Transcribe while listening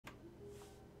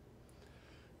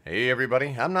Hey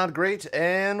everybody, I'm Not Great,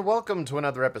 and welcome to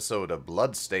another episode of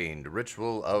Bloodstained,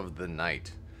 Ritual of the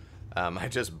Night. I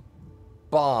just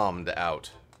bombed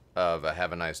out of a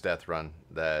Have a Nice Death run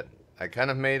that I kind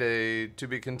of made a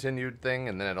to-be-continued thing,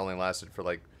 and then it only lasted for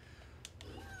like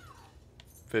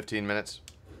 15 minutes.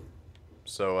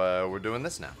 So we're doing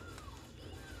this now.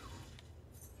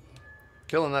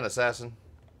 Killing that assassin.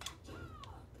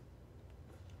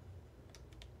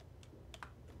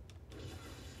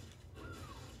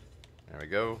 There we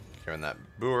go, killing that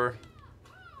boor.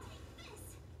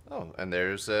 Oh, and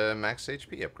there's a max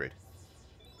HP upgrade.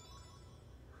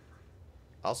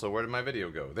 Also, where did my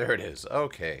video go? There it is.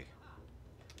 Okay.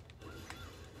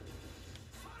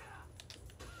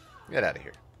 Get out of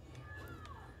here.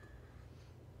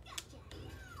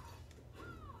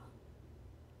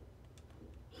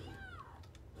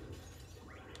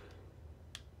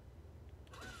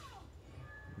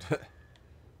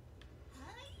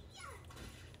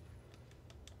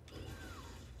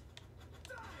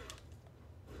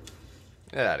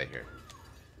 Get out of here.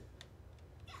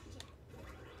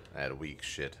 That weak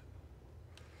shit.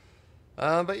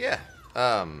 But yeah.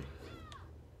 God,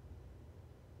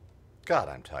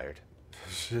 I'm tired.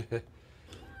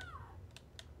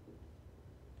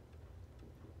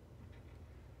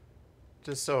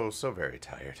 Just so very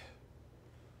tired.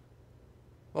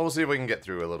 Well, we'll see if we can get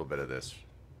through a little bit of this.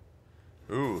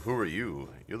 Ooh, who are you?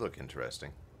 You look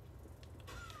interesting.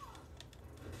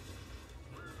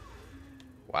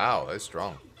 Wow, that's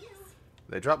strong.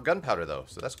 They drop gunpowder, though,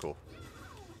 so that's cool.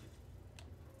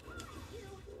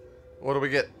 What do we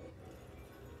get?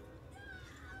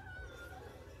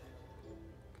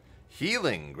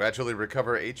 Healing. Gradually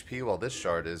recover HP while this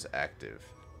shard is active.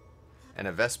 And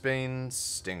a Vespane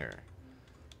Stinger.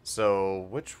 So,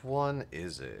 which one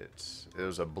is it? It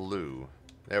was a blue.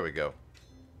 There we go.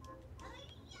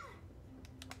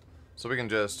 So we can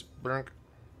just... Brunk.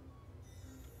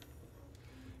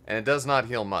 And it does not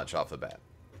heal much off the bat.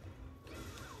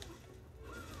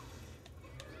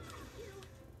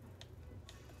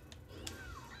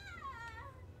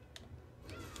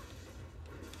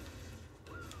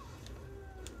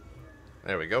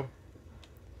 There we go.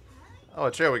 Oh,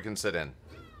 a chair we can sit in.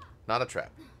 Not a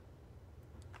trap.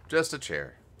 Just a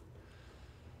chair.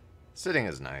 Sitting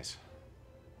is nice.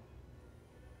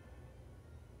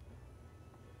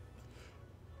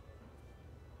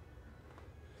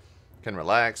 Can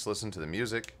relax, listen to the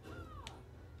music.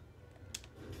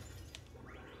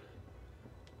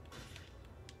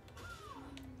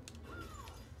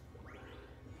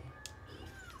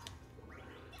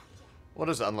 We'll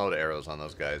just unload arrows on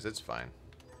those guys. It's fine.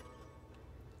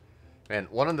 Man,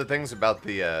 one of the things about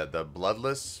the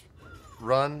bloodless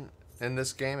run in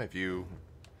this game, if you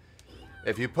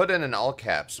put in all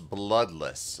caps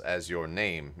bloodless as your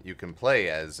name, you can play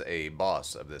as a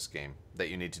boss of this game that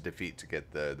you need to defeat to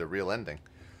get the real ending.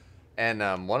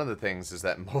 And one of the things is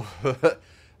that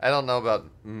I don't know about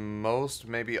most,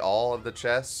 maybe all of the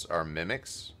chests are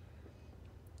mimics.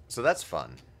 So that's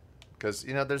fun. Because,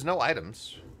 you know, there's no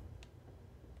items.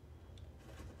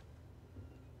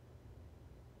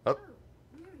 Oh.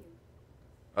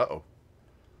 Uh-oh.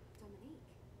 Dominique,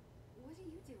 what are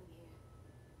you doing here?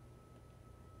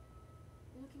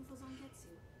 Looking for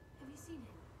Zangetsu. Have you seen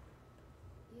him?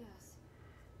 Yes.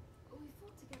 We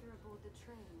fought together aboard the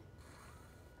train.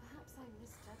 Perhaps I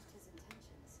misjudged his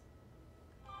intentions.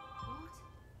 What?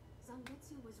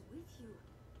 Zangetsu was with you?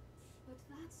 But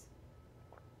that's...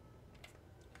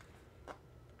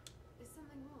 Is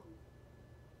something wrong?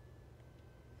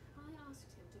 I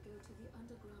asked him to go to the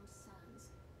underground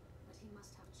sands, but he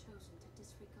must have chosen to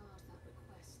disregard that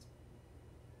request.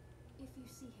 If you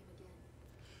see him again,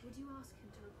 would you ask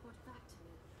him to report back to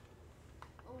me?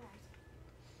 All right.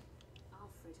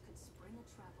 Alfred could spring a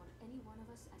trap on any one of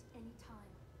us at any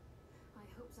time. I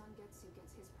hope Zangetsu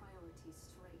gets his priorities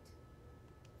straight.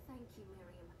 Thank you,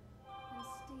 Miriam, and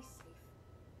stay safe.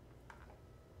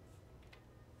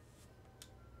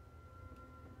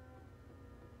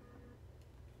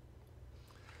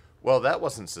 Well, that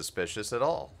wasn't suspicious at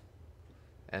all.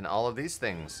 And all of these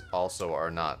things also are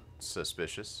not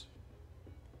suspicious.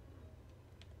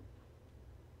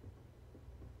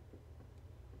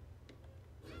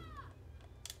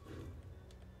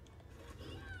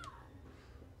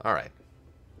 All right.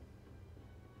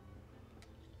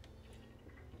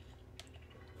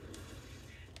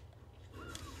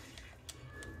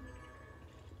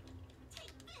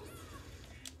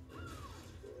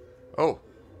 Oh.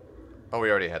 Oh, we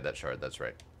already had that shard. That's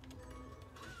right.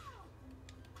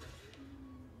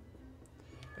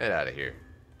 Get out of here.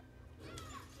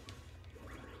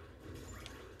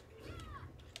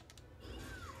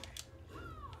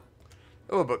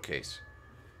 Oh, a bookcase.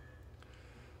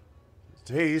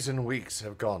 Days and weeks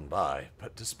have gone by,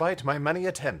 but despite my many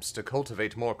attempts to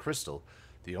cultivate more crystal,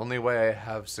 the only way I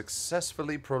have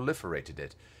successfully proliferated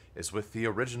it is with the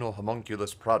original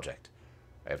homunculus project.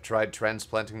 I have tried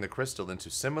transplanting the crystal into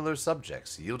similar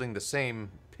subjects, yielding the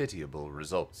same pitiable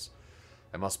results.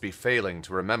 I must be failing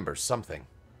to remember something.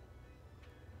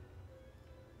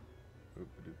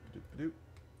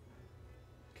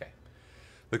 Okay.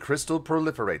 The crystal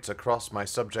proliferates across my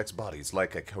subjects' bodies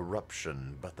like a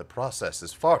corruption, but the process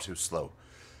is far too slow.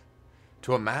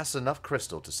 To amass enough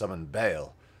crystal to summon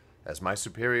Baal, as my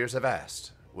superiors have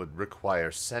asked, would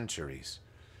require centuries.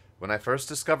 When I first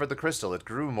discovered the crystal, it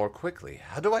grew more quickly.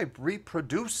 How do I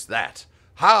reproduce that?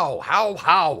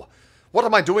 How? What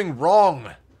am I doing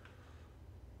wrong?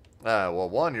 Well,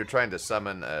 one, you're trying to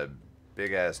summon a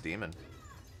big-ass demon.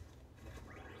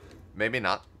 Maybe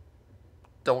not.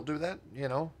 Don't do that, you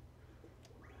know.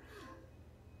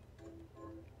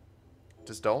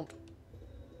 Just don't.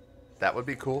 That would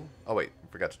be cool. Oh, wait.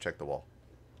 I forgot to check the wall.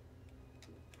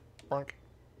 Bonk.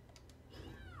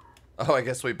 Oh, I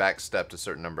guess we backstepped a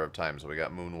certain number of times. We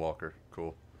got Moonwalker.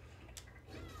 Cool.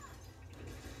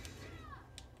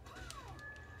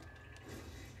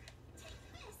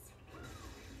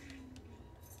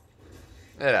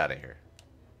 Get out of here.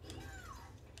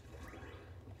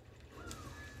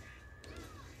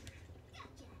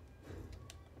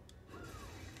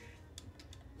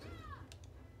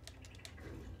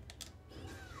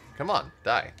 Come on,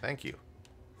 die. Thank you.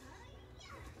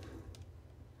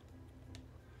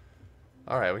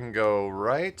 Alright, we can go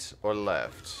right or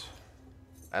left.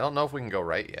 I don't know if we can go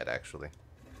right yet, actually.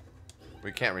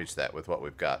 We can't reach that with what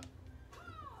we've got.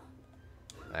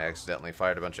 I accidentally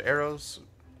fired a bunch of arrows.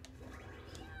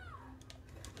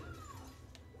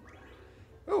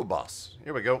 Oh, boss.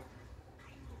 Here we go.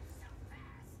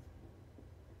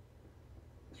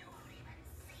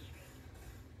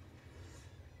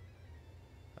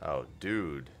 Oh,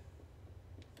 dude.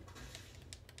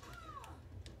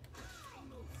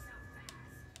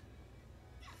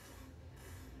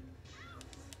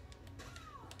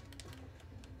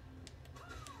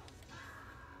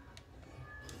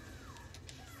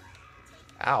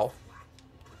 Ow.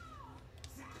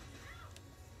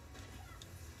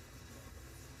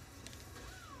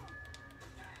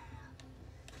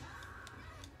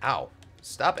 Ow.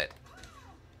 Stop it.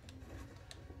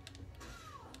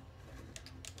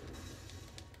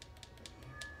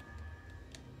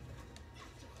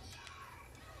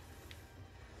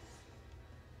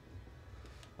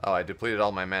 Oh, I depleted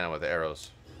all my mana with arrows.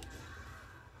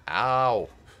 Ow.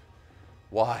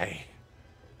 Why?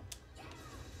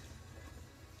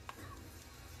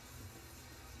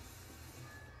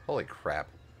 Holy crap.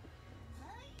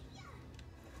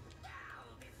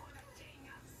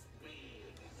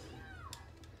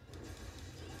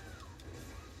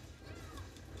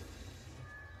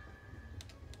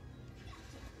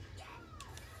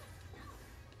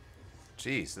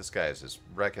 Jeez, this guy is just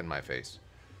wrecking my face.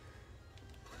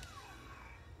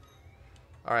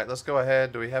 Alright, let's go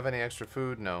ahead. Do we have any extra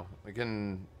food? No. We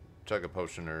can chug a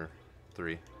potion or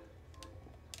 3.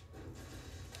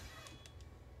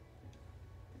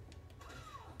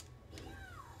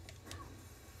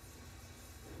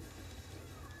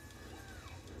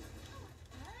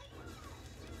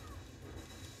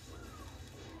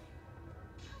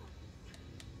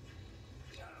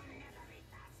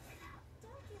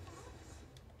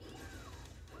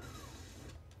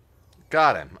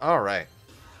 Got him. Alright.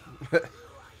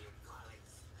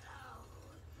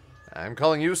 I'm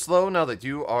calling you slow now that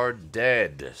you are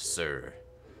dead, sir.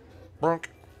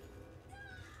 Bronk.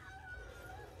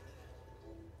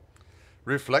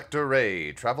 Reflector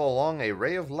ray. Travel along a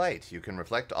ray of light. You can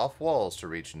reflect off walls to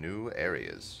reach new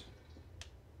areas.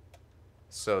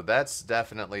 So that's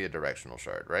definitely a directional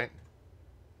shard, right?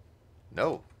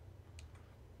 No.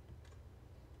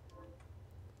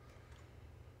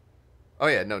 Oh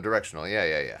yeah, no, directional.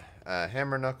 Yeah.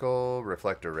 Hammer knuckle,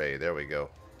 reflector ray. There we go.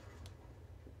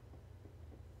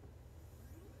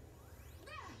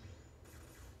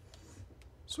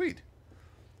 Sweet.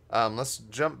 Let's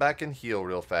jump back and heal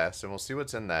real fast, and we'll see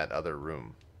what's in that other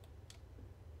room.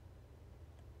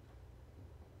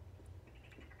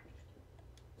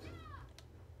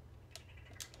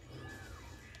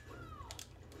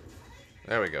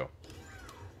 There we go.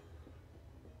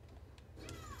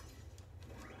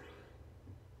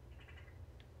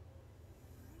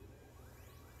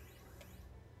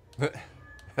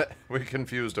 We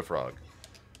confused a frog.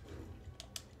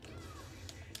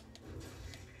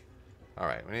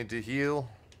 Alright, we need to heal.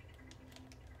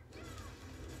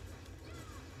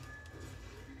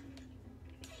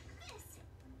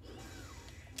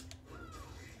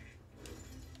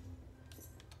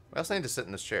 also need to sit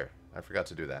in this chair. I forgot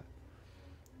to do that.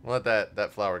 We'll let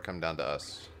that flower come down to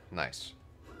us. Nice.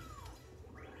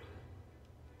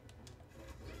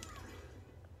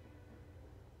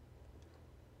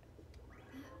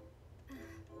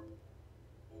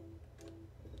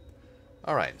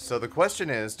 Alright, so the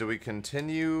question is, do we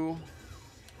continue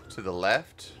to the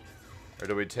left, or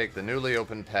do we take the newly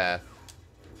opened path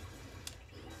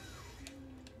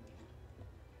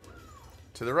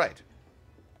to the right?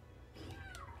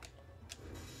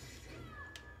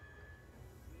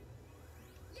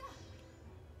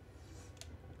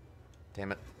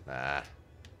 Damn it. Ah.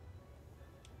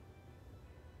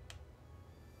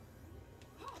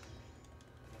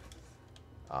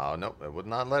 Oh, nope, it would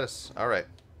not let us. Alright.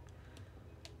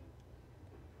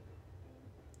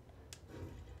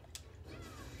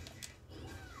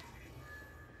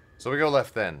 So we go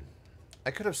left then.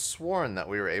 I could have sworn that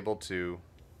we were able to...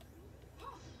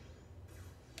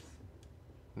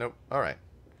 Nope. Alright.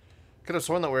 Could have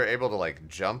sworn that we were able to, like,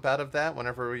 jump out of that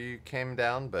whenever we came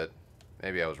down, but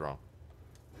maybe I was wrong.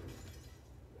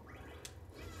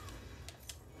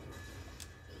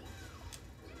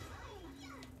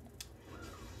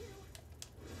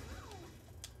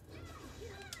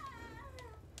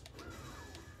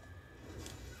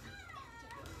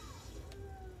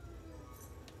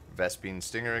 Vespine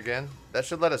Stinger again. That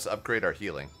should let us upgrade our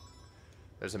healing.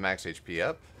 There's a max HP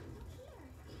up.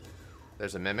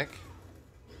 There's a Mimic.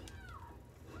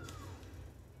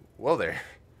 Whoa there.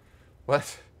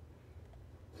 What?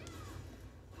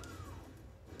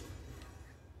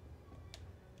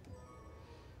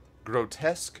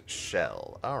 Grotesque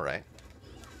Shell. Alright.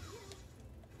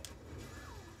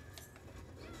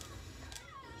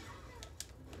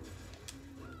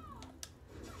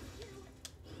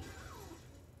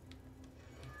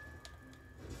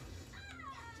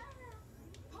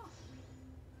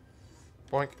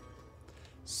 Boink.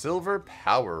 Silver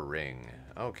Power Ring.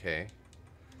 Okay.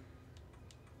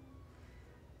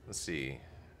 Let's see.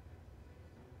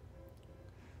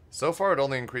 So far, it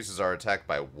only increases our attack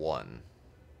by 1.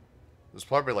 There's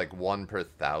probably like 1 per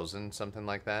 1,000, something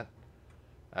like that.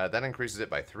 That increases it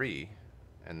by 3.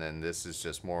 And then this is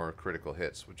just more critical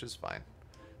hits, which is fine.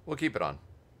 We'll keep it on.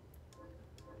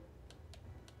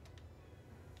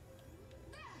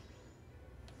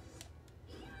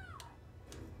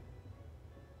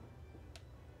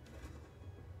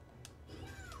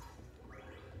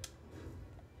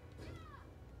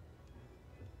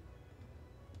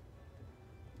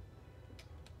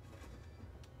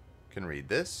 Can read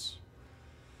this.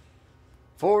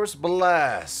 Force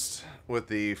Blast with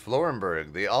the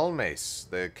Florenberg, the Almace,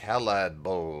 the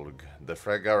Caladbolg, the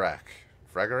Fraggle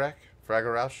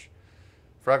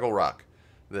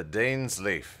the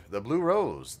Dainsleif, the Blue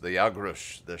Rose, the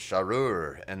Yagrush, the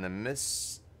Sharur, and the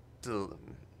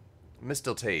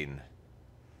Mistiltane.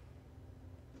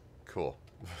 Cool.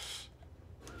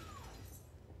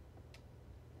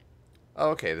 Oh,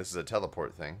 okay, this is a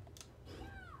teleport thing.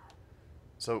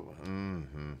 So,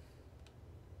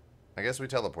 I guess we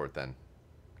teleport then.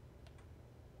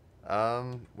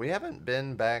 We haven't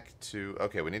been back to...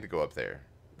 Okay, we need to go up there.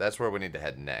 That's where we need to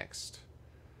head next.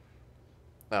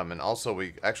 And also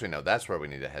we... Actually, no, that's where we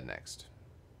need to head next.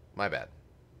 My bad.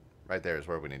 Right there is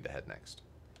where we need to head next.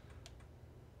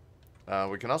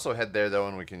 We can also head there, though,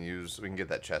 and we can get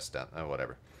that chest down. Oh,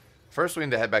 whatever. First, we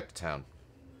need to head back to town.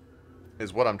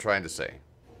 Is what I'm trying to say.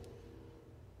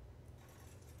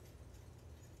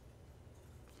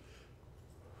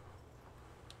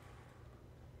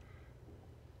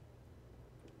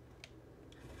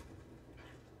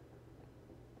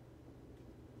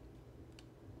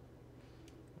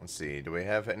 Let's see, do we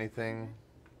have anything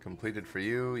completed for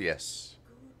you? Yes.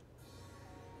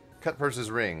 Cut Purse's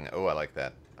ring. Oh, I like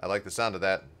that. I like the sound of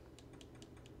that.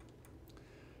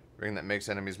 Ring that makes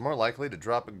enemies more likely to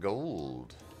drop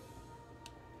gold.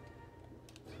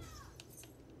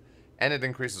 And it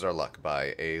increases our luck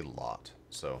by a lot.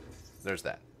 So, there's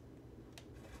that.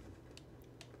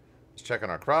 Let's check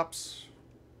on our crops.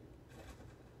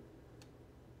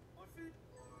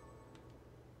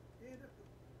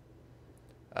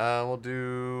 We'll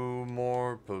do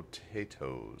more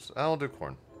potatoes. I'll do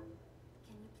corn.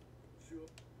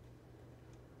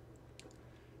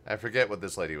 I forget what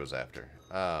this lady was after.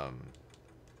 So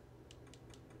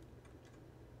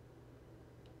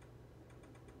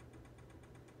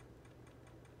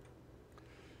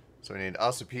we need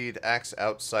Ossipede, Axe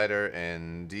Outsider,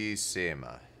 and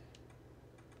Decema.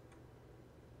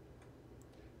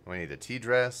 We need a tea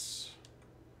dress.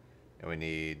 And we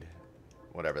need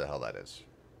whatever the hell that is.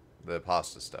 The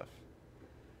pasta stuff.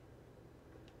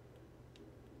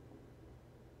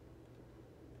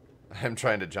 I'm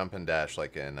trying to jump and dash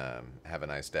like in Have a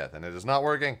Nice Death, and it is not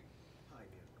working.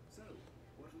 So,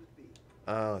 what'll it be?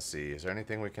 Let's see. Is there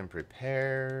anything we can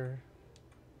prepare?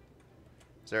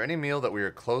 Is there any meal that we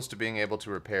are close to being able to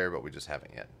repair, but we just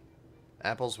haven't yet?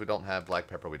 Apples we don't have. Black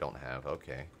pepper we don't have.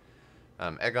 Okay.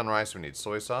 Egg on rice, we need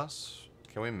soy sauce.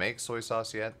 Can we make soy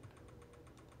sauce yet?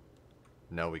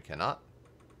 No, we cannot.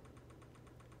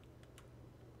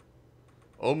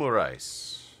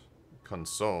 Omurice.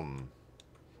 Consomme.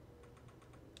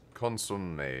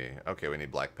 Consomme. Okay, we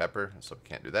need black pepper, so we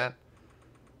can't do that.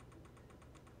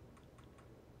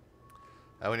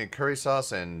 We need curry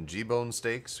sauce and G-bone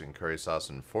steaks. We can curry sauce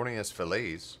and Fornius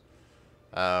fillets.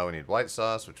 We need white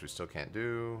sauce, which we still can't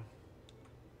do.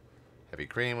 Heavy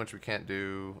cream, which we can't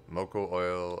do. Mocha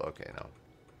oil. Okay, no.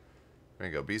 There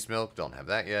we go. Beast milk. Don't have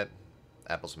that yet.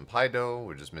 Apples and pie dough.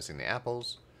 We're just missing the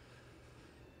apples.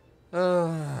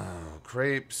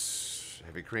 Crepes.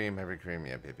 Heavy cream. Heavy cream.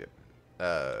 Yep, yep, yep.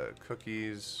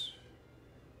 Cookies.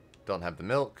 Don't have the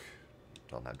milk.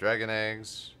 Don't have dragon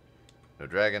eggs. No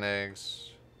dragon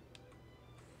eggs.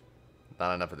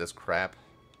 Not enough of this crap.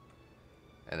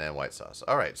 And then white sauce.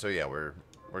 Alright, so yeah, we're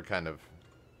kind of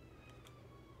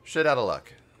shit out of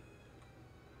luck.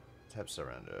 Tap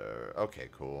surrender. Okay,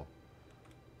 cool.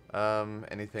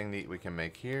 Anything neat we can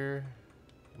make here?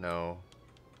 No.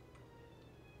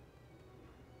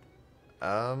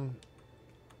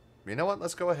 You know what?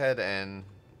 Let's go ahead and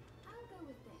I'll go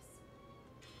with this.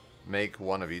 make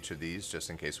one of each of these just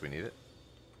in case we need it.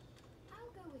 I'll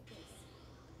go with this.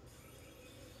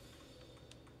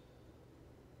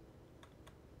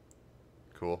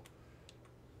 Cool.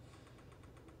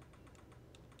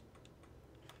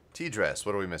 Tea dress.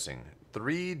 What are we missing?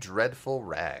 3 dreadful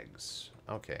rags.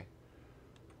 Okay.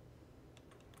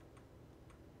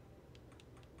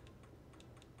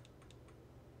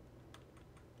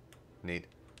 Neat.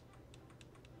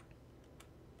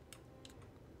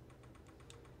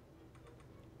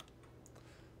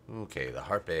 Okay, the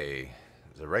harpe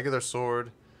is a regular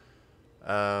sword.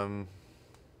 It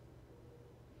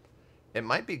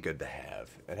might be good to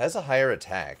have. It has a higher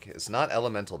attack. It's not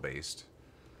elemental based.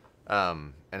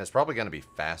 And it's probably going to be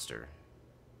faster.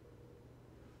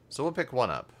 So we'll pick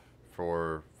one up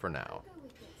for now. I'll go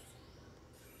with this.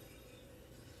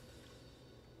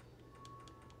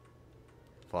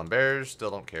 Flambers,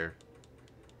 still don't care.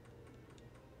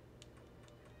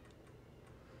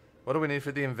 What do we need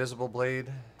for the invisible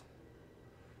blade?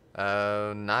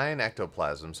 9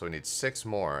 ectoplasm, so we need 6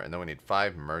 more, and then we need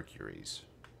 5 mercuries.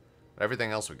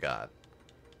 Everything else we got.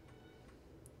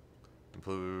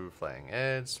 Blue flying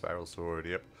edge, spiral sword,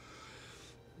 yep.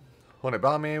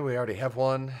 Honebami, we already have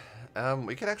one.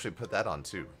 We could actually put that on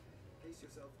too. Pace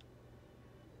yourself.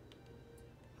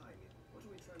 Hi, what are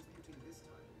we transmuting this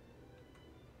time?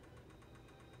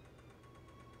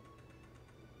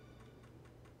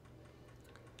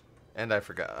 And I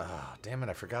forgot. Oh, damn it,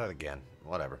 I forgot it again.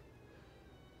 Whatever.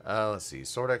 Let's see.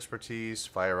 Sword expertise,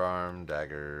 firearm,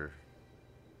 dagger.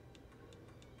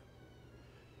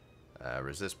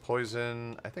 Resist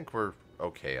poison. I think we're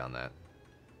okay on that.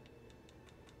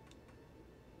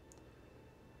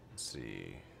 Let's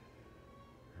see.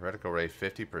 Heretical ray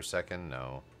 50 per second.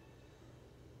 No.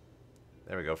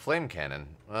 There we go. Flame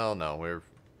cannon. Well, no. We're...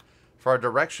 For our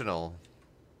directional...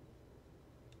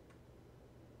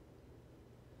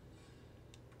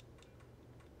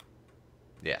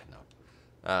 Yeah, no.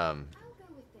 I'll go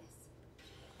with this.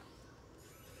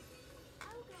 I'll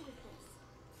go with this.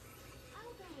 I'll go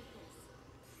with this.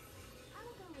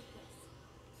 I'll go with this.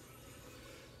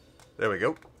 There we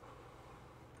go.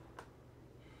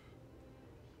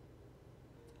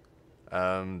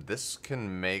 This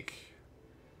can make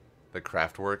the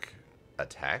craftwork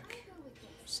attack I'll go with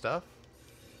this. stuff.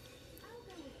 I'll go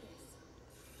with this.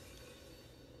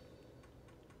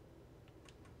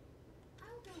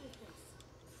 I'll go with this.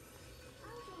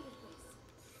 I'll go with this.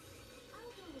 I'll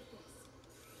go with this.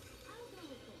 I'll go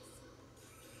with this.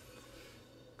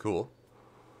 Cool.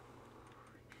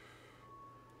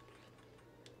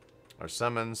 Or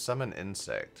summon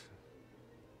insect.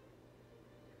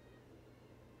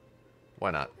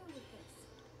 Why not? I'll go with this.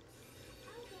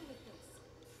 I'll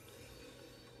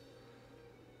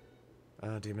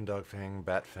go with this. Demon dog fang,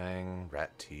 bat fang,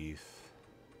 rat teeth.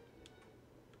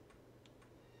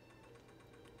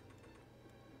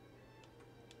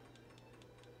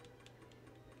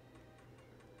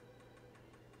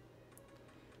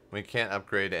 We can't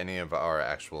upgrade any of our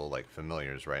actual, like,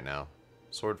 familiars right now.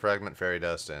 Sword fragment, fairy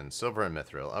dust, and silver and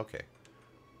mithril. Okay.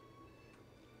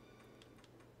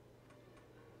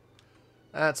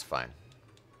 That's fine.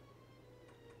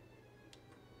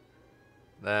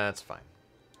 That's fine.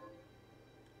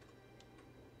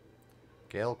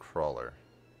 Gale Crawler.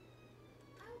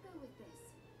 I'll go with this.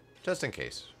 Just in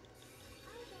case.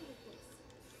 I'll go with this.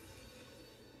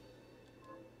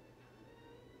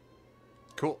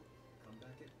 Cool. Come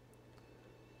back in.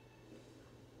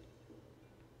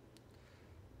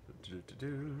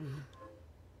 Do-do-do-do.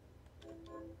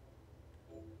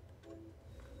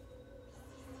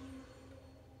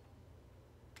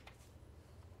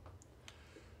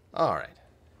 All right.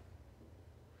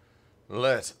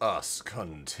 Let us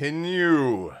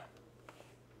continue.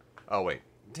 Oh, wait.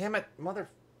 Damn it, mother...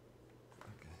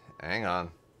 Hang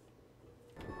on.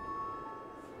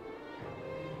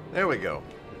 There we go.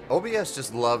 OBS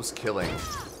just loves killing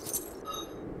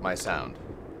my sound.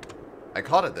 I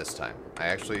caught it this time.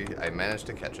 I managed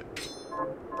to catch it.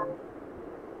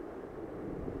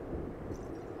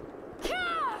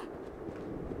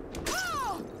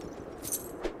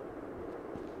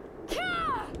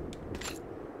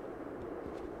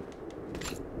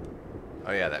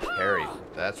 Oh yeah, that parry.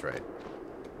 That's right.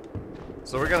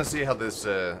 So we're gonna see how this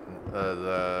the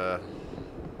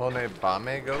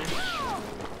Honebame goes.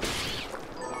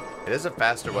 It is a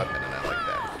faster weapon, and I like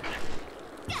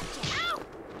that.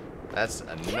 That's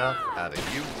enough out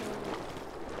of you.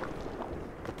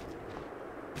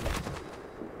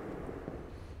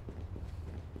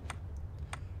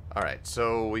 All right,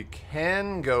 so we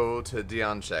can go to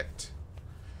Dion checked.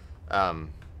 Oh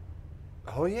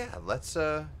yeah, let's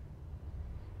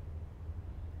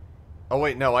Oh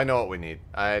wait, no, I know what we need.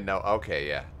 I know. Okay,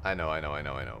 yeah, I know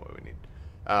what we need.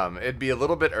 It'd be a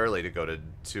little bit early to go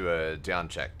to Dion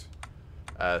checked.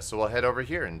 So we'll head over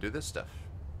here and do this stuff.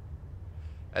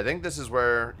 I think this is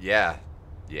where, yeah.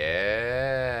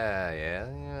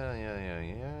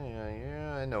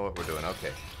 I know what we're doing.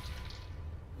 Okay.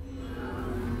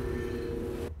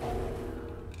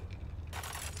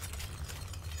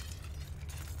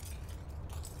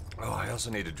 Oh, I also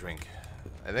need a drink.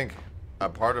 I think a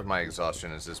part of my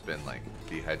exhaustion has just been like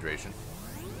dehydration.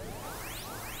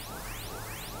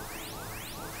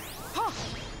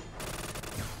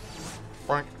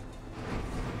 Boink.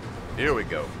 Here we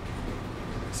go.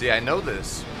 See, I know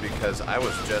this because I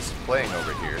was just playing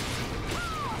over here.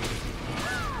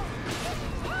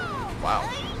 Wow.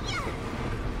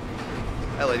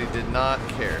 That lady did not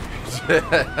care.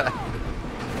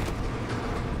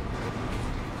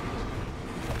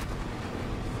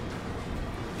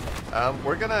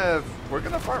 We're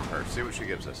gonna farm her, see what she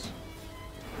gives us.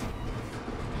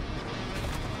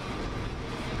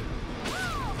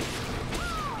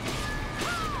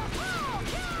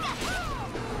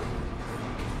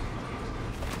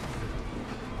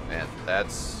 Man,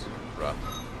 that's rough.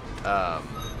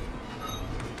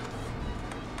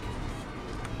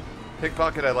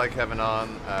 Pickpocket I like having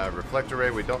on. Reflector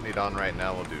Ray we don't need on right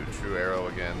now. We'll do True Arrow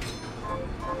again.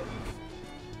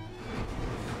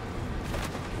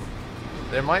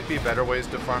 There might be better ways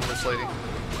to farm this lady.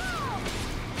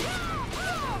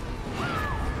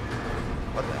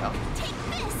 What the hell?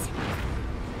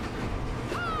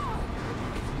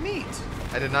 Neat!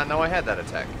 I did not know I had that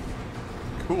attack.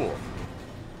 Cool.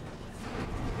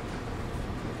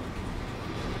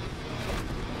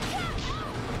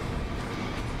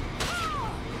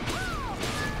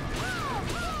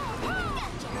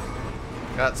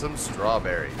 Got some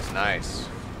strawberries. Nice.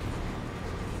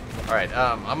 Alright,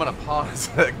 I'm gonna pause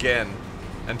again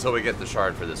until we get the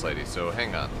shard for this lady, so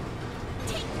hang on.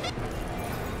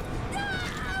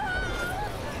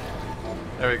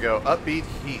 There we go. Upbeat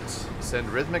heat. Send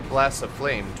rhythmic blasts of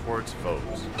flame towards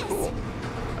foes. Cool.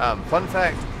 Fun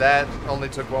fact, that only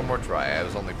took one more try. I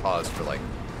was only paused for like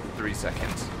 3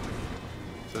 seconds.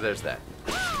 So there's that.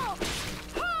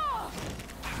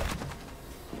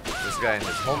 This guy and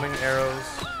his homing arrows.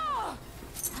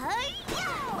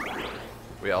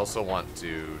 We also want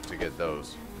to get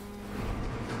those.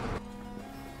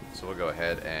 So we'll go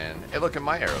ahead and... Hey, look at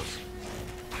my arrows.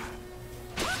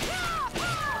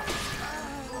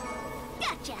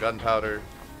 Gotcha. Gunpowder.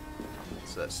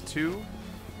 So that's 2.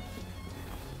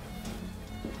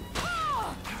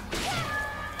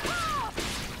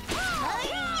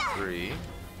 Three.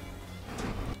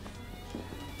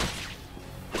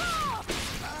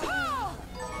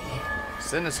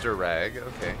 Sinister Rag.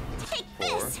 Okay.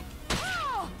 4.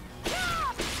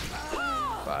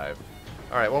 5.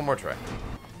 Alright, one more try.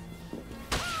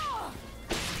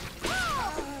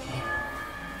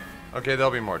 Okay,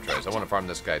 there'll be more tries. I want to farm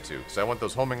this guy too, because I want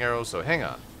those homing arrows, so hang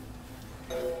on.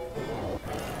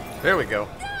 There we go.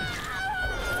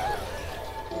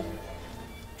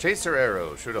 Chaser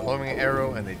arrow. Shoot a homing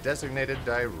arrow in the designated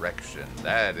direction.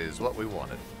 That is what we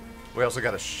wanted. We also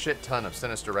got a shit ton of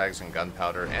Sinister Rags and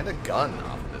gunpowder, and a gun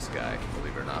off of this guy,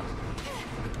 believe it or not.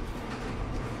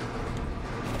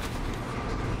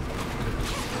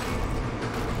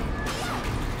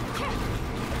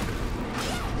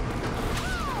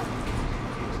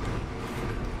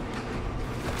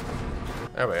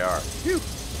 There we are. Phew.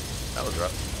 That was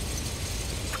rough.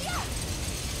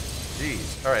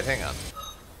 Jeez. Alright, hang on.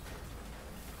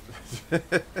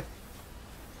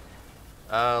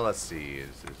 Let's see. You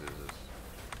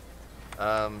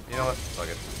know what? Fuck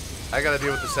it. I gotta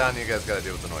deal with the sound, you guys gotta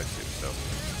deal with the noise too,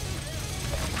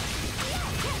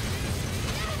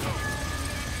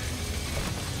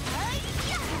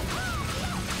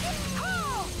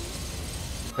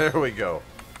 so. There we go.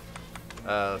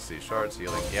 Let's see. Shards,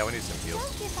 healing. Yeah, we need some heals.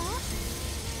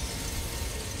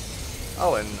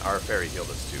 Oh, and our fairy healed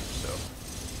us too,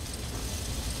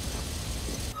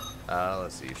 so.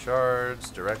 Let's see.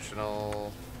 Shards,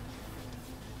 directional.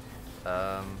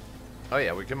 Oh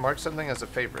yeah, we can mark something as a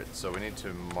favorite, so we need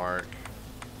to mark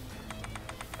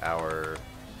our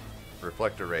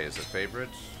reflector ray as a favorite.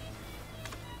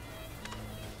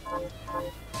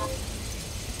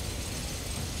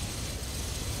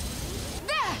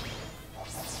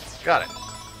 Got it.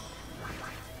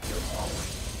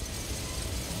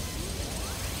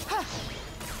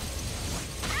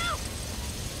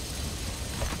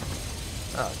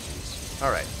 Oh, jeez.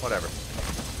 Alright, whatever.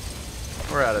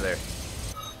 We're out of there.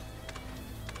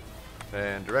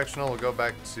 And directional, we'll go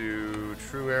back to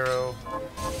True Arrow.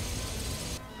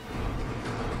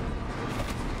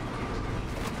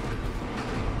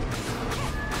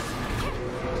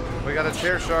 We got a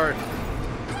chair shard.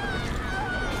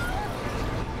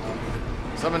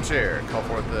 Summon chair. Call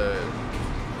forth the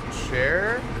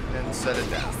chair and set it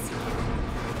down.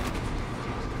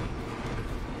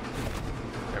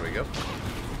 There we go.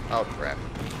 Oh, crap.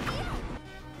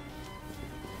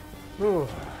 Whew.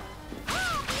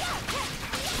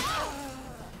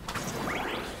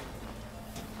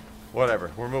 Whatever.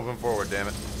 We're moving forward, damn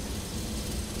it.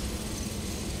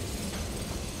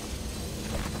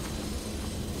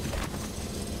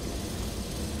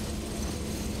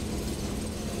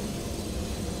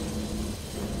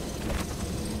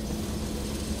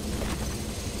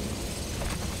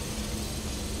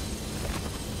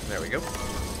 There we go.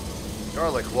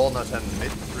 Garlic, walnut, and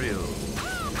mithril.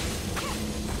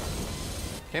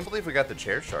 Can't believe we got the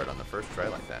chair shard on the first try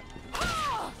like that.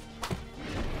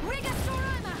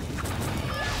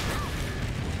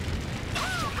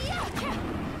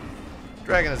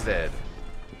 Dragon is dead.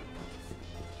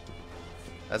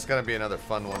 That's gonna be another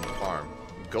fun one to farm.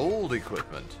 Gold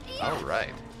equipment.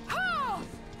 Alright. Oh,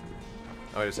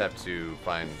 I just have to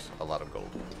find a lot of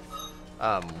gold.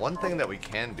 One thing that we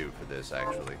can do for this,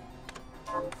 actually.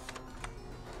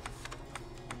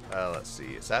 Let's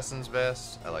see. Assassin's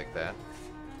Vest. I like that.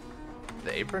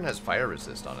 The apron has fire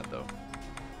resist on it, though.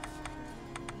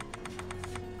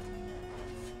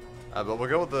 But we'll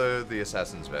go with the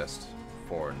Assassin's Vest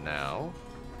for now.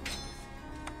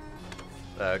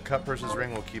 Cut Purse's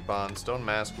Ring will keep on. Stone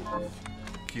Mask will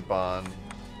keep on.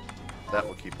 That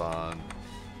will keep on.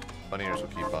 Bunny Ears will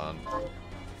keep on.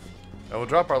 And we'll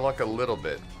drop our luck a little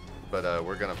bit, but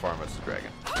we're gonna farm us a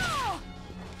dragon.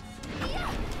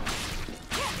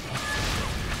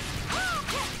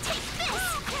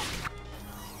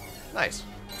 Nice.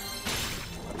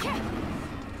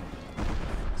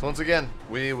 So once again,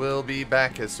 we will be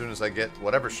back as soon as I get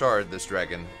whatever shard this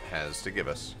dragon has to give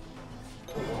us.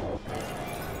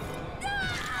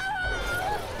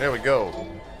 There we go.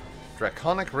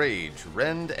 Draconic Rage.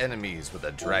 Rend enemies with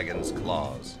a dragon's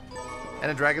claws.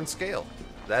 And a dragon scale.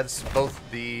 That's both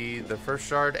the first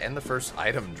shard and the first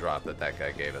item drop that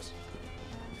guy gave us.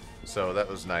 So that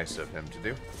was nice of him to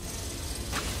do.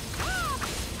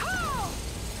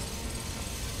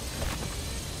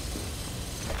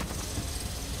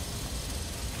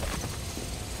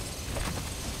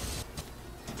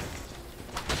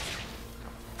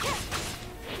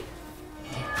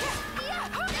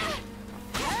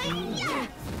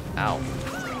 Ow.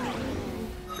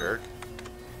 Jerk.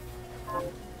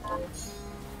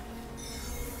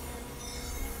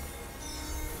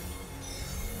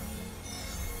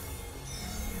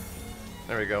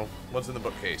 There we go. What's in the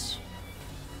bookcase?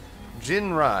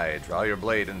 Jinrai. Draw your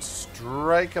blade and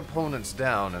strike opponents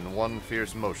down in one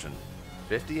fierce motion.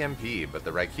 50 MP, but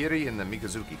the Raikiri and the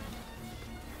Mikazuki.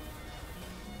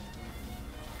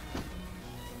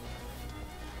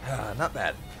 Not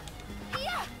bad.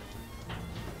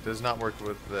 Does not work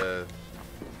with the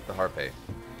Harpe,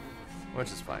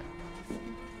 which is fine.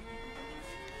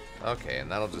 Okay,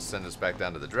 and that'll just send us back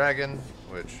down to the dragon,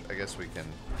 which I guess we can...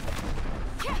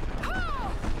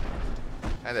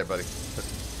 Hi there, buddy.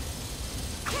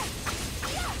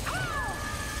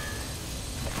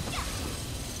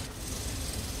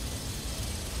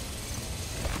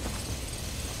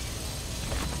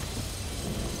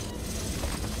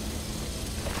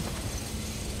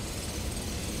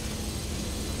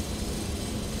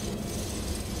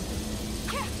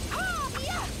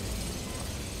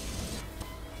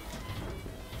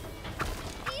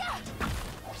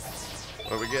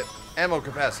 What do we get? Ammo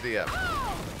capacity up.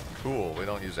 Cool, we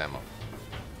don't use ammo.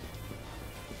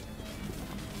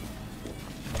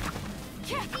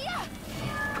 Take this.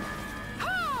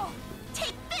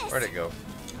 Where'd it go?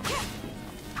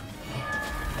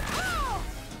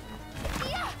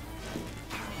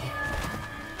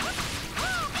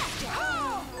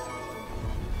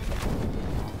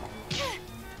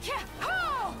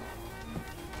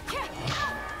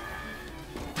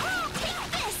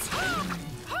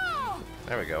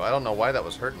 There we go. I don't know why that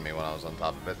was hurting me when I was on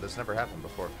top of it. This never happened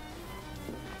before.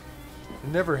 It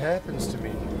never happens to me.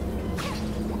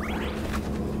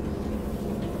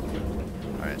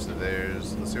 Alright, so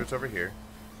there's... Let's see what's over here.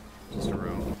 Just a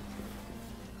room.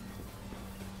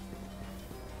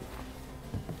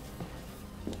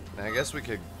 And I guess we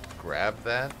could grab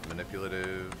that.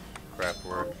 Manipulative craft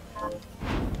work.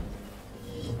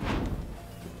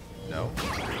 No.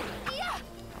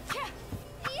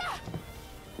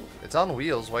 It's on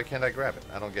wheels. Why can't I grab it?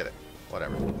 I don't get it.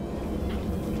 Whatever.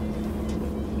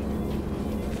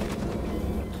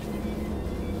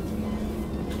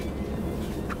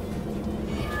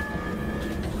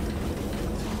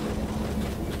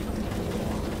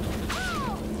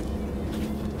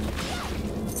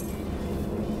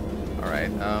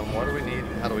 Alright, what do we need?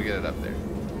 How do we get it up there?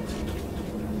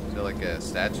 Is it like a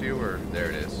statue, or there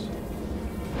it is?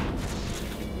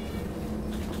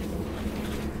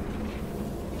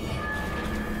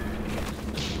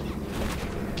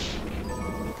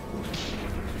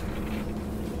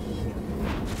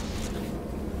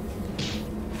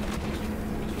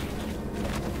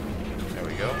 There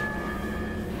we go.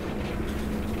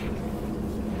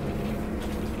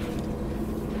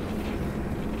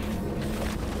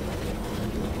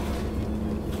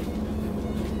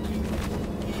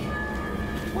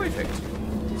 Perfect.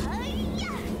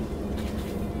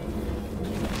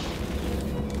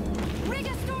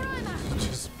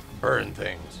 Just burn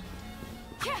things.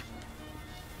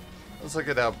 Let's look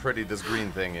at how pretty this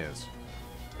green thing is.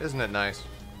 Isn't it nice?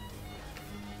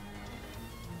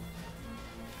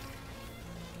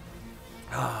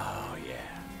 Oh,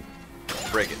 yeah.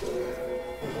 Break it.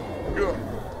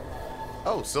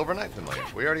 Oh, Silver Knight familiar.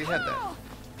 We already had that.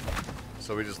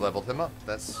 So we just leveled him up.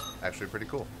 That's actually pretty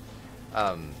cool.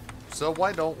 So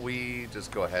why don't we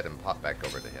just go ahead and pop back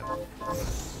over to him.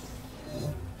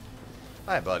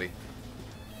 Hi, buddy.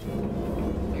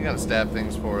 You gonna stab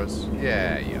things for us?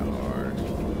 Yeah, you are.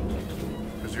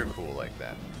 Because you're cool like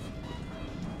that.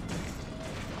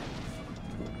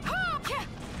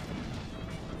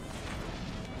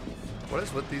 What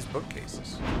is with these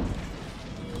bookcases?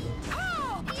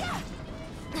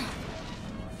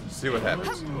 See what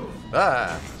happens.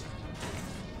 Ah!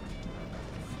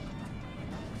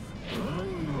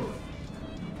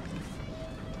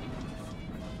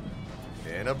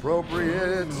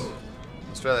 Inappropriate.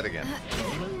 Let's try that again.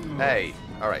 Hey.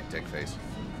 Alright, dick face.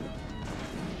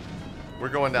 We're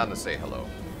going down to say hello.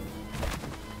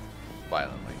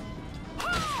 Violently.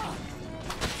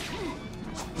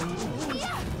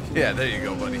 Yeah, there you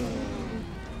go, buddy.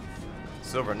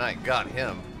 Silver Knight got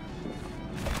him.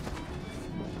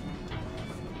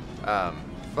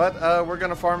 But we're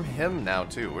gonna farm him now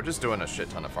too. We're just doing a shit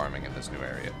ton of farming in this new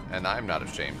area, and I'm not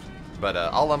ashamed. But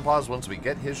I'll unpause once we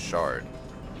get his shard.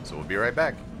 So we'll be right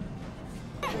back.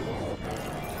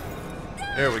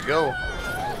 There we go.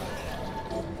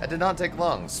 That did not take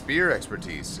long. Spear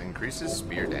expertise increases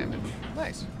spear damage.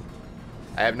 Nice.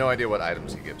 I have no idea what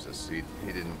items he gives us. He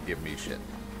didn't give me shit.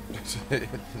 He did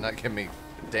not give me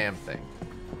a damn thing.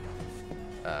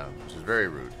 Which is very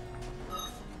rude.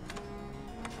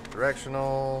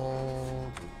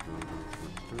 Directional.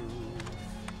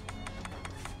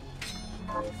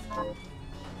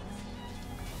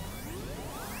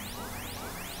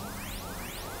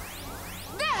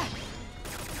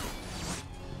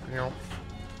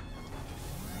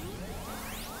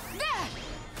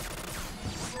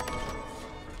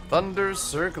 Thunder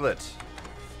Circlet.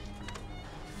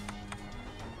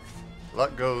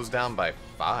 Luck goes down by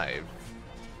 5.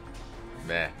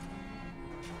 Meh.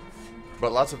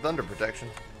 But lots of thunder protection.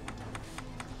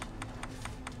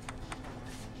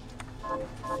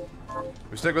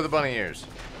 We stick with the bunny ears.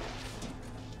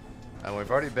 And we've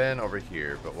already been over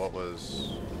here, but what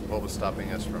was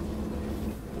stopping us from...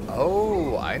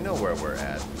 Oh, I know where we're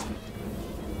at.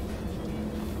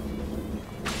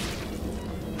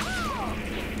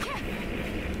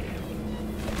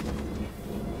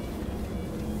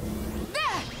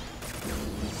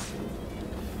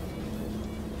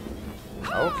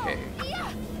 Okay.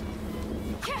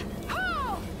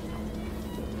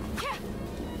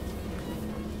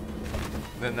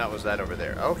 Then that was that over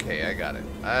there. Okay, I got it.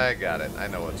 I got it. I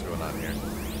know what's going on here.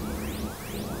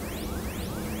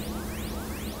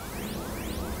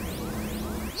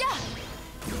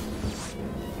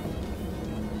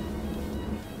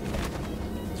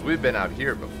 Because we've been out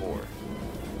here before.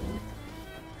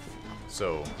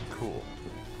 So, cool.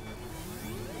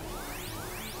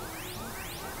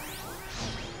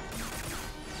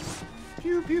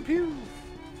 Pew, pew, pew.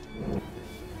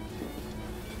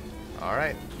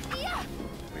 Alright.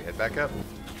 We head back up.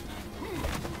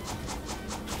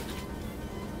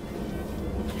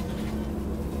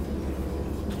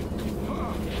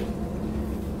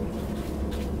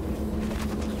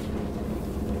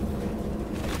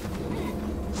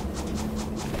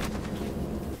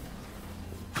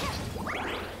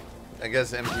 I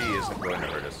guess MP isn't going to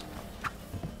hurt us.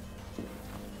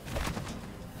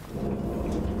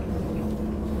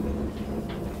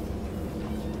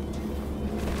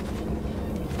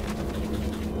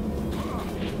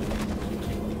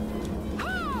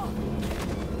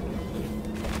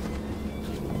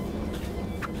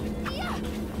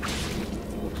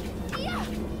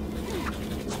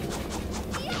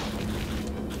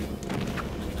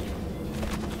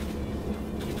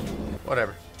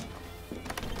 Whatever.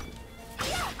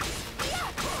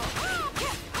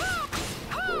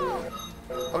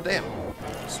 Oh, damn.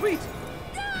 Sweet.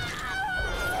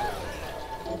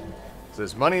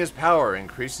 Says money is power,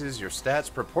 increases your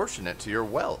stats proportionate to your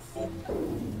wealth.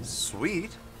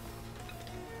 Sweet.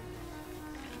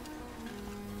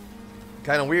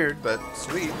 Kind of weird, but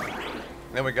sweet.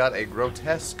 Then we got a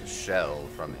grotesque shell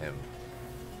from him.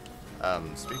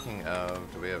 Speaking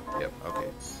of, do we have, yep, okay.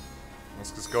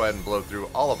 Let's just go ahead and blow through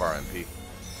all of our MP.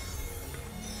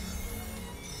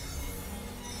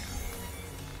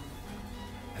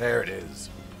 There it is.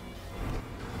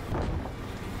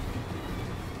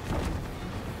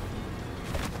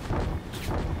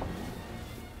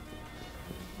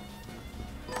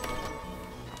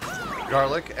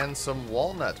 Garlic and some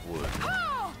walnut wood.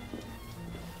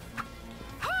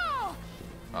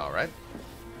 All right.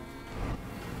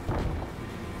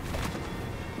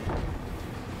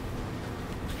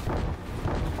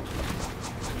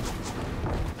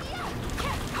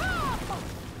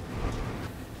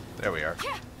 There we are.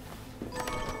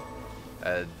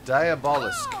 A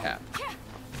diabolus cap.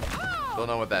 Don't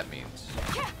know what that means.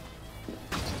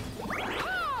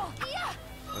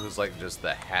 It was like just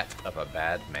the hat of a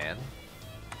bad man.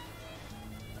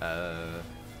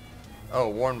 Oh,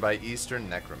 worn by Eastern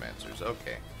necromancers.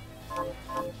 Okay.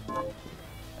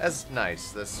 That's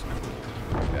nice. That's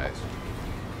cool, guys.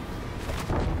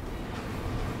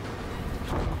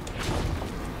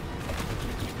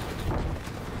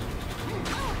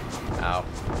 Ow.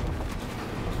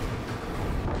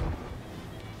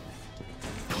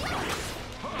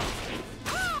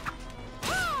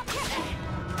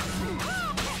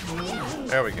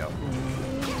 There we go.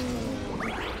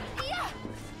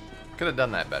 Could have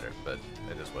done that better, but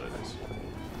it is what it is.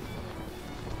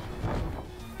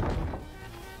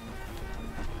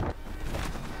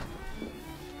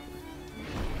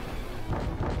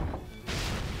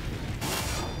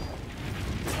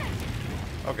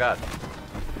 Oh god.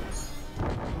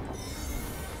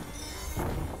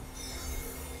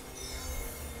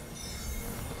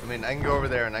 I mean, I can go over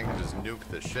there and I can just nuke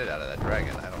the shit out of that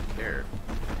dragon. I don't care.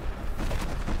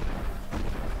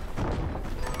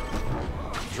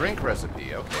 Drink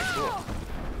recipe. Okay, cool.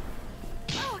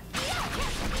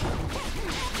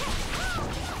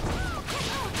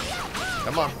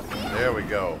 Come on. There we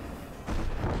go.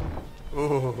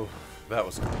 Ooh, that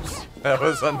was close. That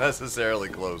was unnecessarily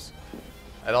close.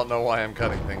 I don't know why I'm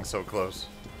cutting things so close.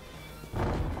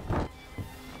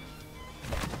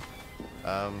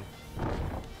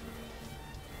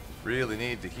 Really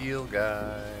need to heal,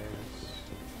 guys.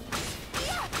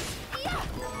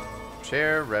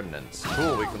 Chair remnants.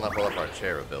 Cool, we can level up our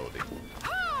chair ability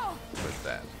with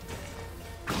that.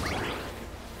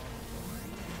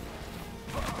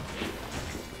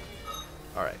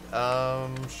 Alright,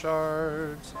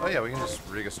 shards. Oh yeah, we can just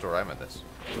Rigastorima this.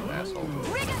 Asshole.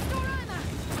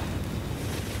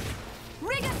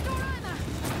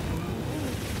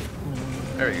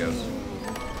 There he goes.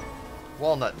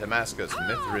 Walnut, Damascus,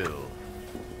 Mithril.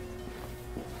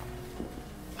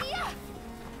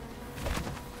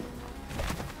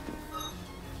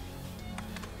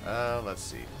 Let's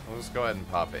see. Let's go ahead and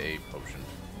pop a potion,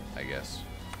 I guess.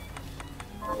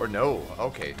 Or no.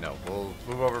 Okay, no. We'll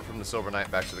move over from the Silver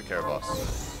Knight back to the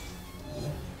Caraboss.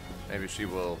 Maybe she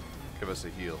will give us a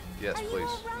heal. Yes, Are please.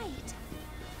 you all right?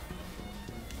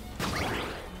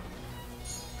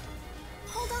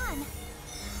 Hold on.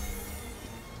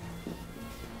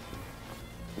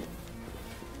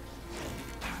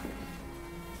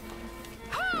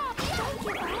 Don't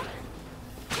give up.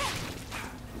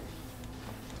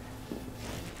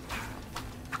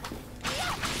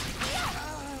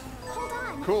 Hold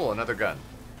on. Cool, another gun.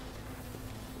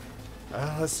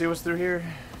 Let's see what's through here.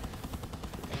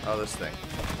 Oh, this thing.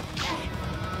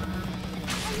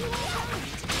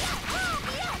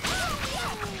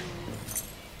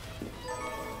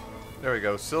 There we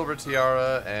go. Silver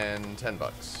tiara and 10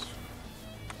 bucks.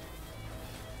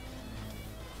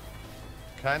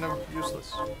 Kind of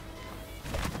useless.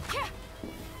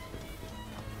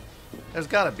 There's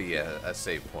got to be a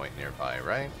save point nearby,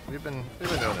 right? We've been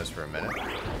doing this for a minute.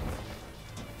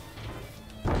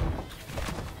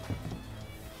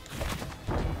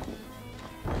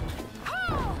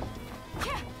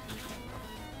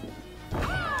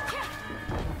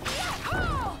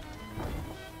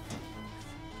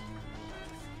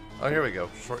 Oh, here we go.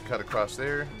 Shortcut across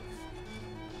there.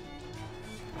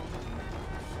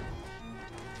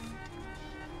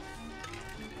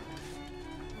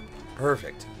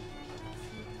 Perfect.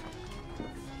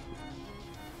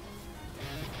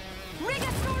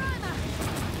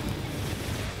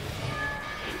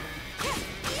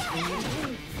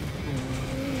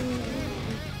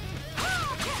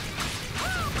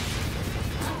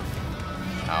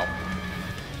 Ow.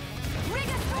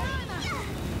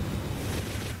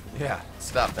 Yeah,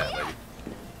 stop that, lady.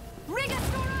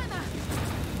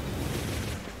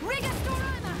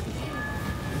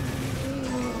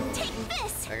 Take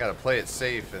this. I gotta play it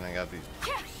safe, and I got these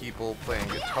people playing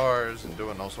guitars and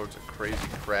doing all sorts of crazy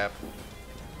crap.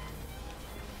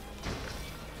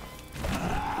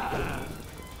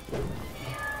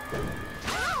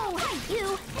 Ow,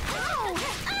 you. Ow.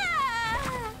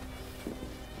 Ah.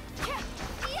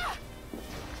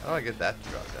 How do I get that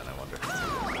drop down, I wonder?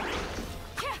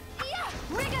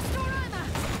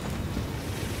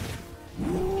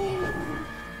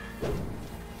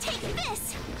 Take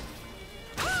this.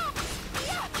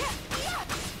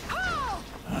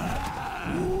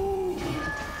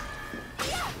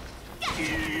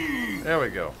 There we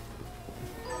go.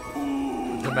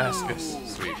 Damascus.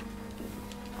 Sweet.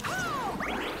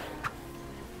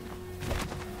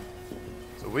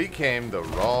 So we came the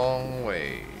wrong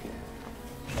way.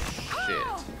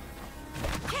 Shit.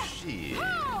 Shit.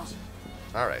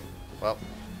 Alright. Well,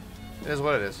 it is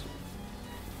what it is.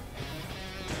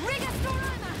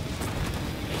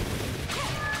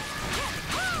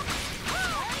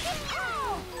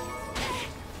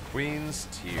 Queen's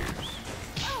Tears.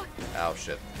 Ow,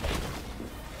 shit.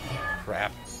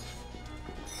 Crap.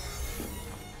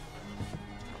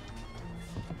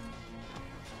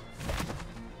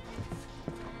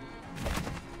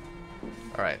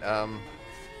 Alright,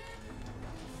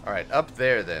 alright, up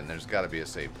there then, there's gotta be a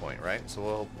save point, right?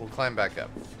 So we'll climb back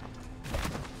up.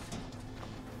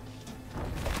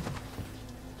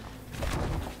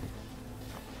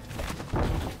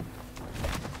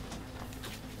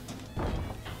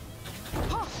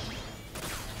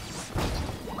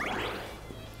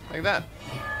 Like that.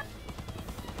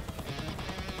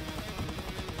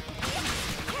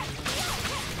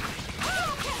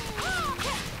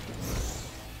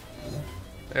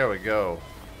 There we go.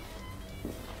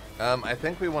 I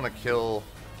think we want to kill...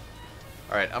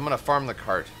 Alright, I'm going to farm the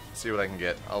cart. See what I can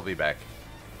get. I'll be back.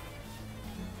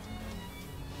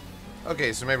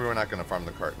 Okay, so maybe we're not going to farm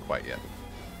the cart quite yet.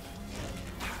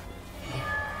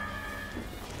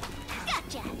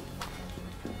 Gotcha.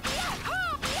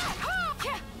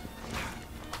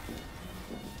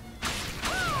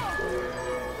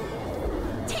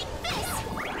 Take this.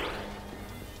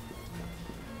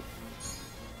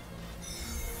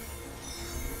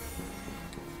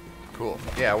 Cool.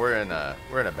 Yeah, we're in a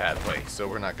bad way, so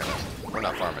we're not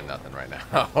farming nothing right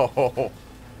now.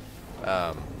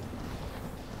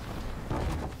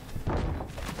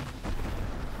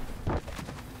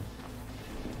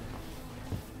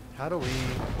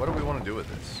 What do we want to do with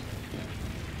this?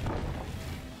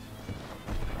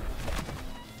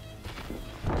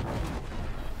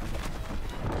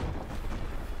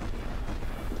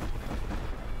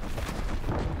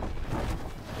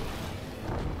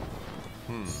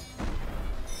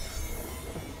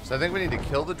 So I think we need to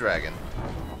kill the dragon.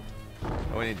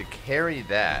 And we need to carry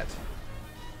that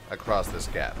across this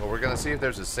gap. But we're going to see if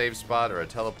there's a save spot or a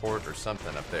teleport or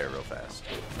something up there real fast.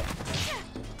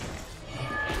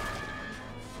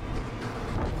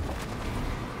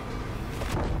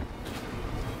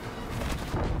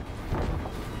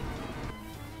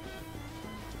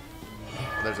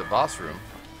 Well, there's a boss room.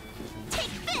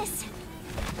 Take this.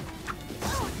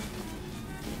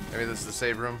 Maybe this is the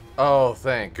save room? Oh,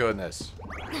 thank goodness.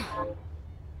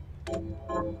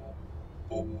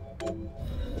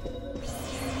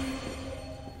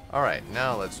 Alright,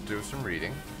 now let's do some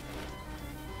reading.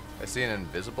 I see an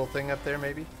invisible thing up there,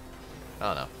 maybe? I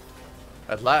don't know.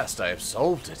 At last I have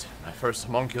solved it. My first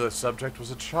homunculus subject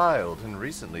was a child and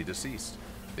recently deceased.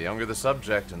 The younger the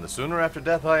subject, and the sooner after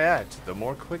death I act, the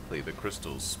more quickly the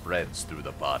crystal spreads through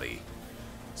the body.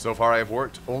 So far I have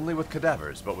worked only with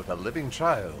cadavers, but with a living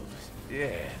child,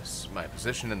 yes, my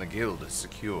position in the guild is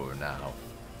secure now.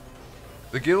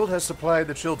 The guild has supplied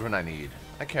the children I need,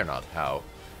 I care not how,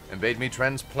 and bade me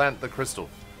transplant the crystal.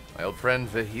 My old friend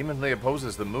vehemently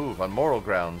opposes the move on moral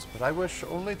grounds, but I wish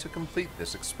only to complete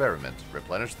this experiment,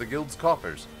 replenish the guild's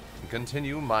coffers, and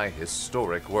continue my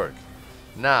historic work.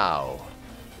 Now,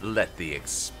 let the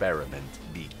experiment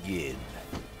begin.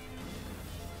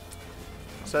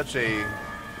 Such a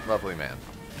lovely man.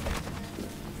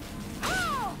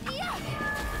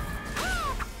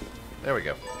 There we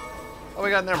go. Oh,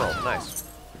 we got an emerald. Nice.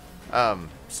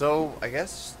 So I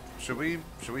guess should we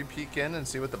peek in and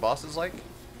see what the boss is like?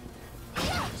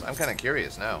 'Cause I'm kind of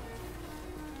curious now.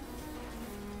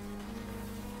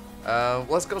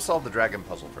 Let's go solve the dragon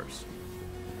puzzle first.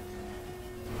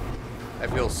 I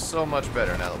feel so much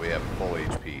better now that we have full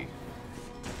HP.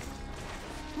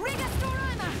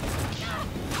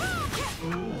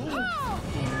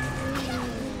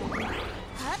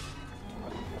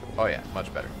 Oh yeah,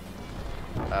 much better.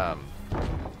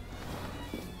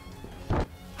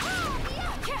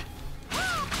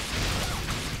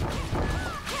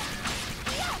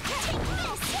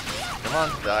 Come on,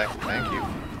 die. Thank you.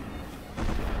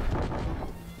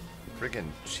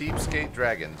 Freaking cheapskate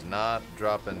dragons, not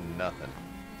dropping nothing.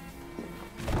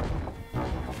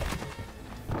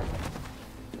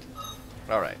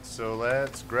 Alright, so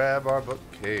let's grab our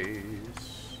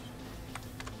bookcase.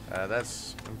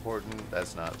 That's important.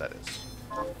 That's not. That is.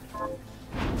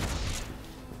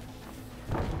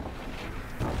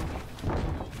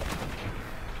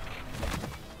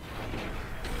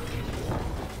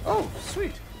 Oh,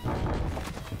 sweet.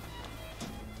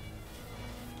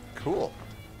 Cool.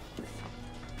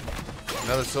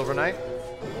 Another silver knight?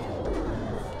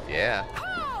 Yeah.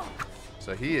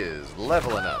 So he is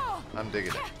leveling up. I'm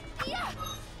digging it.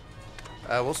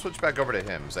 We'll switch back over to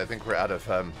him, because I think we're out of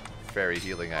fairy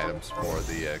healing items for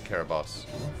the Caraboss.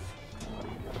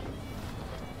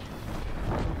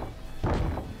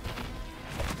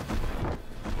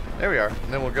 There we are.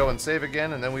 And then we'll go and save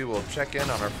again, and then we will check in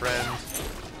on our friend.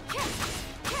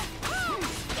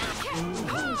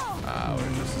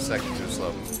 We're just a second too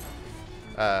slow.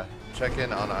 Check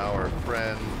in on our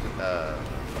friend,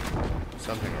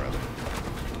 something or other.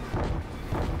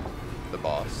 The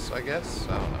boss, I guess?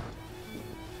 I don't know.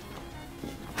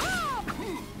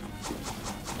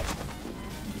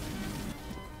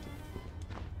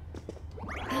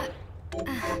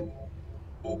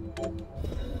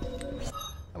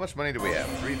 How much money do we have?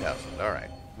 3,000. Alright.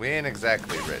 We ain't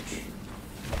exactly rich.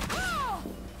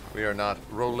 We are not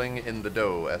rolling in the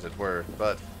dough, as it were,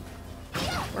 but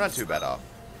we're not too bad off.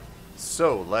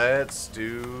 So, let's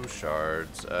do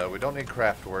shards. We don't need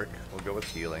craft work. We'll go with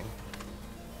healing.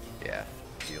 Yeah,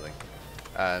 healing.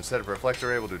 Instead of reflector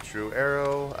ray, we'll do true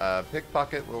arrow.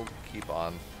 Pickpocket we'll keep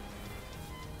on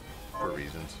for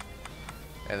reasons.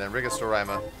 And then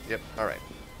Rigastorima. Yep, alright.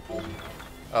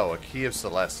 Oh, a key of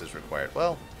Celeste is required.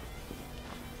 Well.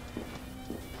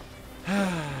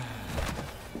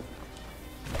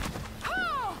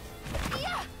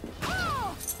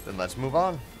 Then let's move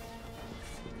on.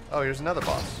 Oh, here's another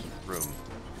boss room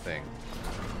thing.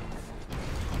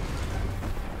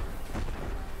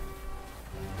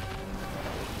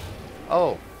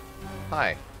 Oh,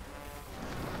 hi.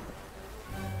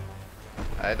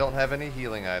 I don't have any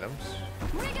healing items.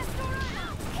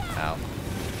 Ow.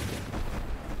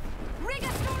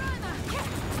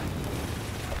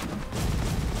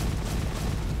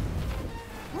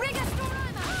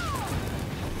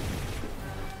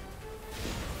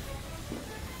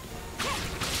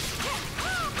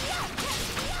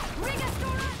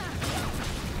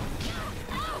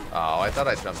 Oh, I thought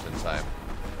I jumped in time.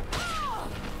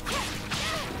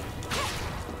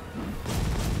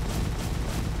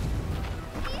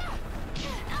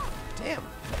 Damn.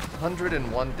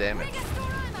 101 damage.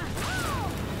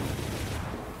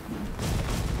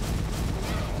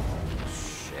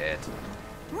 Shit.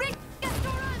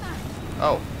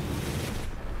 Oh.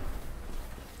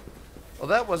 Well,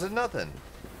 that wasn't nothing.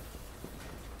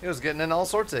 He was getting in all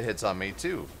sorts of hits on me,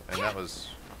 too. And that was...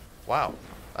 Wow.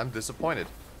 I'm disappointed.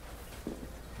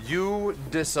 You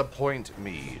disappoint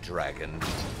me, dragon.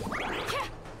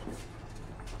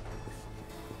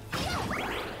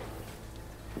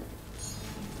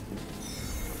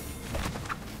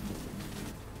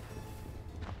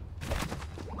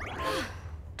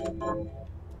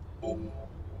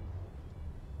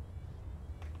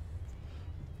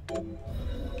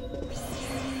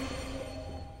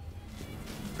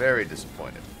 Very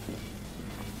disappointed.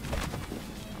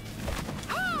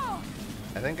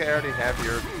 think I already have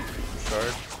your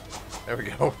shard. There we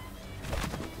go.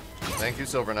 Thank you,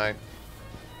 Silver Knight.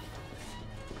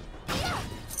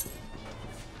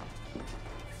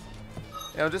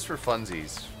 You know, just for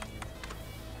funsies.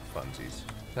 Funsies.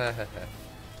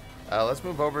 Let's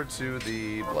move over to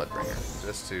the Bloodbringer,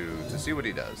 just to see what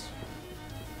he does.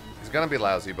 He's gonna be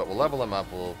lousy, but we'll level him up.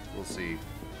 We'll see.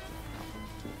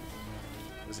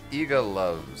 This Iga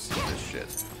loves this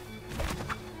shit.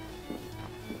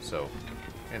 So,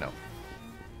 you know.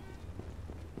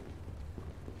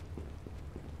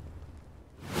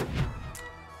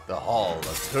 The Hall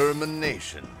of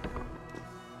Termination.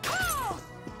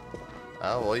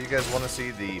 Oh, well, you guys want to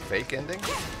see the fake ending?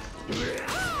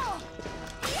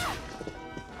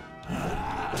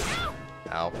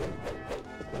 Ow.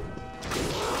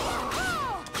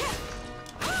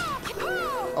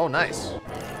 Oh, nice.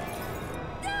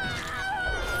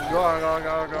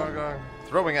 Go.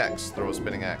 Throwing axe. Throw a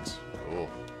spinning axe. Cool.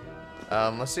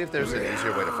 Let's see if there's an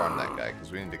easier way to farm that guy,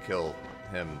 because we need to kill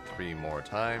him 3 more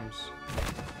times.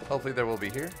 Hopefully there will be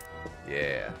here.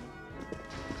 Yeah.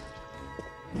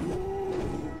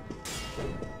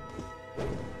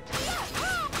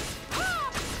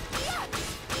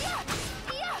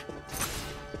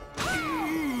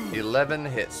 11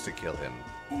 hits to kill him.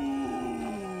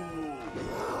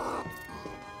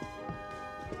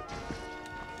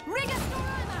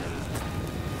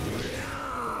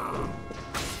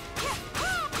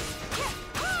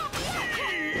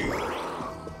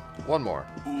 One more.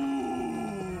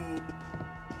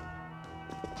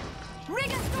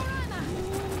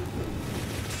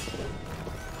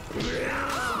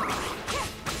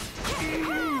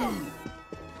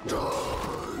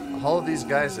 All of these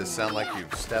guys just sound like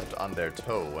you've stepped on their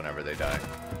toe whenever they die.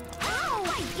 Ow!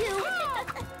 You!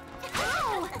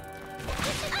 Ow!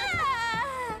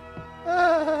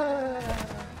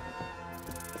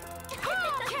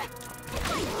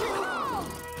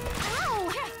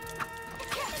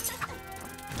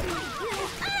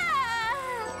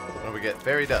 What do we get?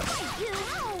 Fairy dust.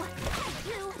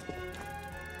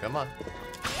 Come on.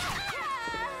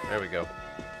 There we go.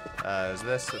 Is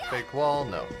this a fake wall?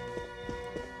 No.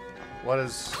 What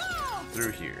is through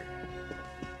here?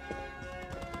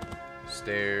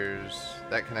 Stairs.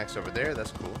 That connects over there.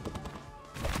 That's cool.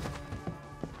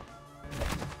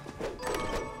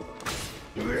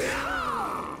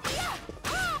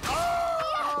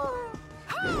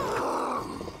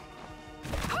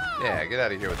 Yeah, get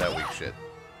out of here with that weak shit.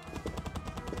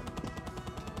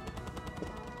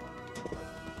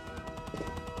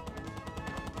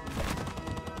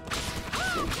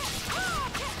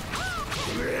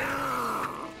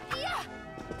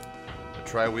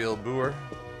 Tri-wheel boor.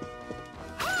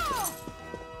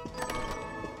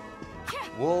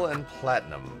 Wool and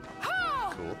platinum.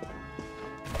 Cool.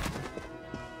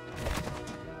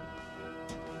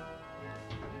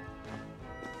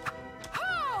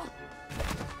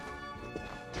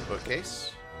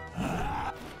 Bookcase.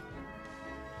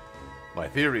 My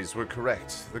theories were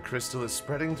correct. The crystal is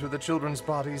spreading through the children's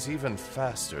bodies even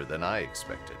faster than I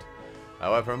expected.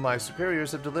 However, my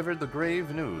superiors have delivered the grave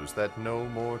news that no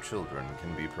more children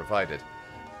can be provided.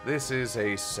 This is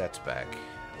a setback.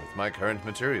 With my current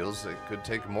materials, it could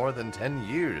take more than 10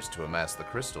 years to amass the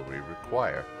crystal we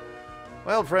require.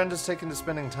 My old friend has taken to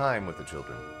spending time with the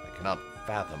children. I cannot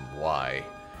fathom why.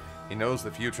 He knows the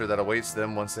future that awaits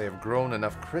them once they have grown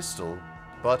enough crystal,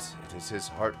 but it is his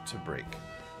heart to break.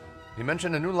 He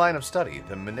mentioned a new line of study,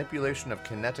 the manipulation of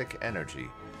kinetic energy.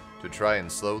 To try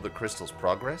and slow the crystal's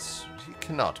progress? He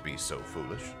cannot be so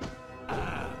foolish.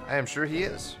 I am sure he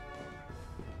is.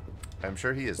 I am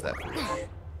sure he is that foolish.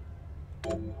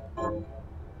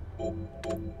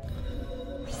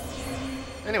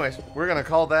 Anyways, we're going to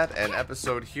call that an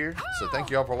episode here. So thank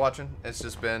you all for watching. It's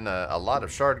just been a lot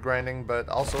of shard grinding, but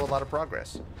also a lot of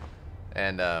progress.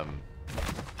 And,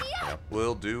 you know,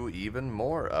 we'll do even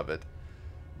more of it.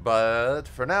 But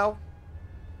for now,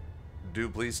 do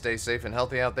please stay safe and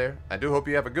healthy out there. I do hope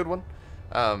you have a good one.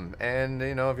 And,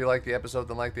 you know, if you like the episode,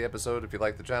 then like the episode. If you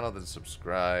like the channel, then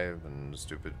subscribe and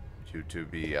stupid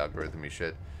YouTube-y algorithm-y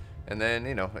shit. And then,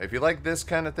 you know, if you like this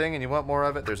kind of thing and you want more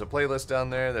of it, there's a playlist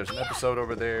down there. There's an episode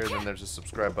over there. And then there's a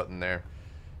subscribe button there.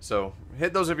 So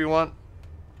hit those if you want.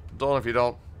 Don't if you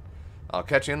don't. I'll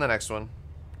catch you in the next one.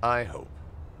 I hope.